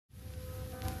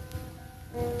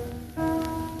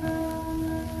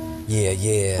Yeah,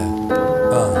 yeah.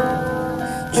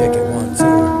 Check it 1,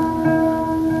 2.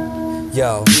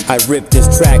 Yo, I ripped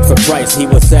this track for Christ, he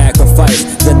was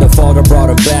sacrificed. Then the Father brought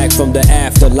him back from the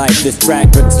afterlife. This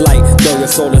track brings light, though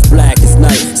your soul is black as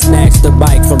night. Snatched the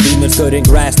mic from demons, couldn't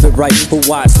grasp it right. Who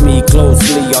watched me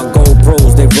closely on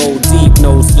GoPros, they roll deep.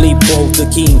 No sleep, quote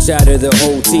the king, shatter the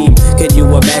whole team. Can you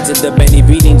imagine the many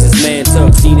beatings this man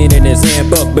took? Seen it in his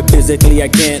handbook, but physically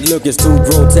I can't look. It's too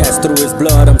grotesque, through his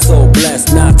blood I'm so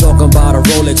blessed. Not talking about a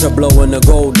Rolex or blowing a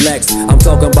gold Lex. I'm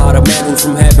talking about a man who's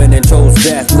from heaven and chose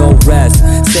death, no rest.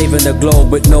 Saving the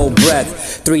globe with no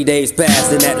breath. 3 days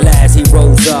passed and at last he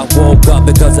rose up. Woke up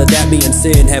because of that, me and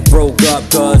sin have broke up.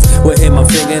 Cause with him I'm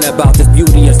thinking about this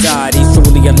beauty inside. He's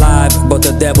truly alive, but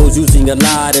the devil's using a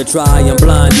lie to try and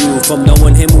blind you from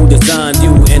knowing him who designed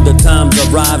you. And the times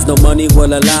arrives, no money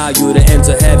will allow you to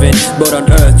enter heaven, but on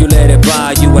earth you let it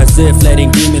buy you. As if letting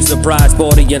demons surprise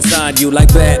party inside you like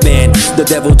Batman. The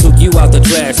devil took you out the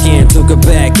trash can, took a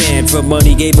backhand for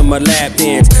money, gave him a lap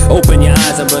dance. Open your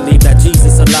eyes and believe that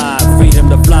Jesus alive, freedom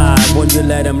to fly when you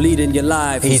let him lead in your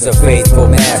life. He's a faithful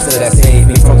master that saved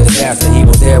me from disaster. He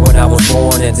was there when I was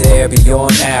born and there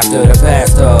beyond after. The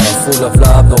pastor, full of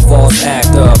love, no false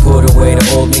actor. Put away the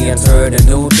old me and turn a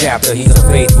new chapter. He's a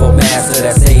faithful master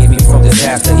that saved me from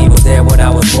disaster. He was there when I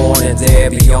was born and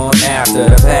there beyond after.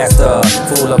 The pastor,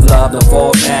 full of love, no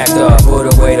false actor.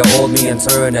 Put away the old me and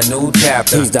turn a new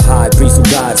chapter. He's the high priest who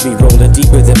guides me, rolling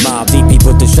deeper than Mobb Deep. He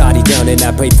put the shotty down and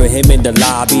I prayed for him in the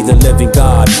lobby. The living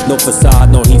God, no facade,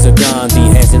 no he's a Gandhi.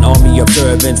 Has an army of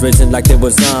servants risen like there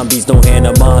was zombies. No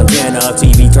Hannah Montana,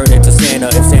 TV turned into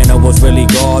Santa. If Santa was really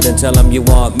God, then tell him you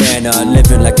want manna.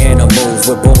 Living like animals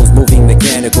with bones, moving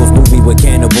mechanicals, movie with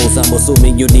cannibals. I'm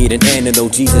assuming you need an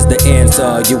antidote. Jesus the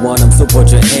answer, you want him, so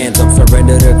put your hands up.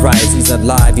 Surrender to Christ, he's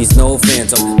alive, he's no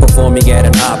phantom. Performing at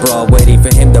an opera, waiting for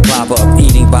him to pop up.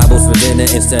 Eating Bibles for dinner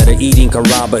instead of eating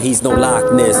Carrabba. He's no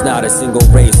Loch Ness, not a single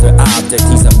race or object.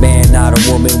 He's a man, not a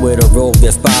woman, with a robe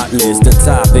that's spotless. The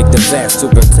topic, the vest to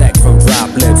protect from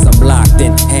droplets. I'm locked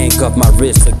in, handcuffed my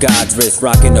wrist to God's wrist.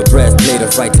 Rocking a breastplate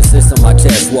of righteousness on my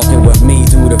chest. Walking with me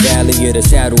through the valley of the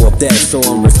shadow of death.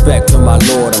 Showing respect to my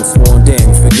Lord, I'm sworn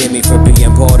in. Forgive me for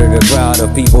being part of the crowd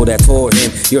of people that tore him.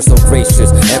 You're so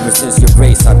gracious, ever since your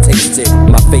grace I've tasted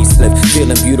my facelift,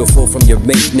 feeling beautiful from your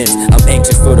maintenance. I'm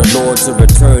anxious for the Lord to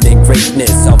return in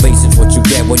greatness. Salvation's what you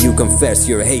get when you confess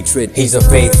your hatred. He's a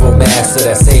faithful master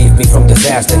that saved me from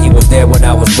disaster. He was there when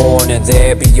I was born and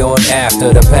there beyond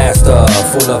after. The pastor,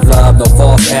 full of love, no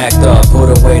false actor.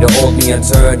 Put away the old me and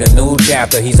turn a new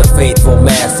chapter. He's a faithful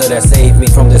master that saved me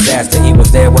from disaster. He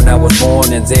was there when I was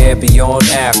born and there beyond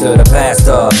after. The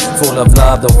pastor, full of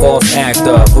love, no false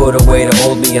actor. Put away the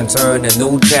old me and turn a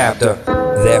new chapter.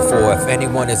 Therefore, if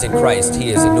anyone is in Christ,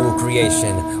 he is a new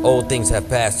creation. Old things have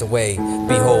passed away.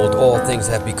 Behold, all things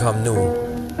have become new.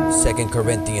 2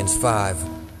 Corinthians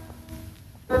 5.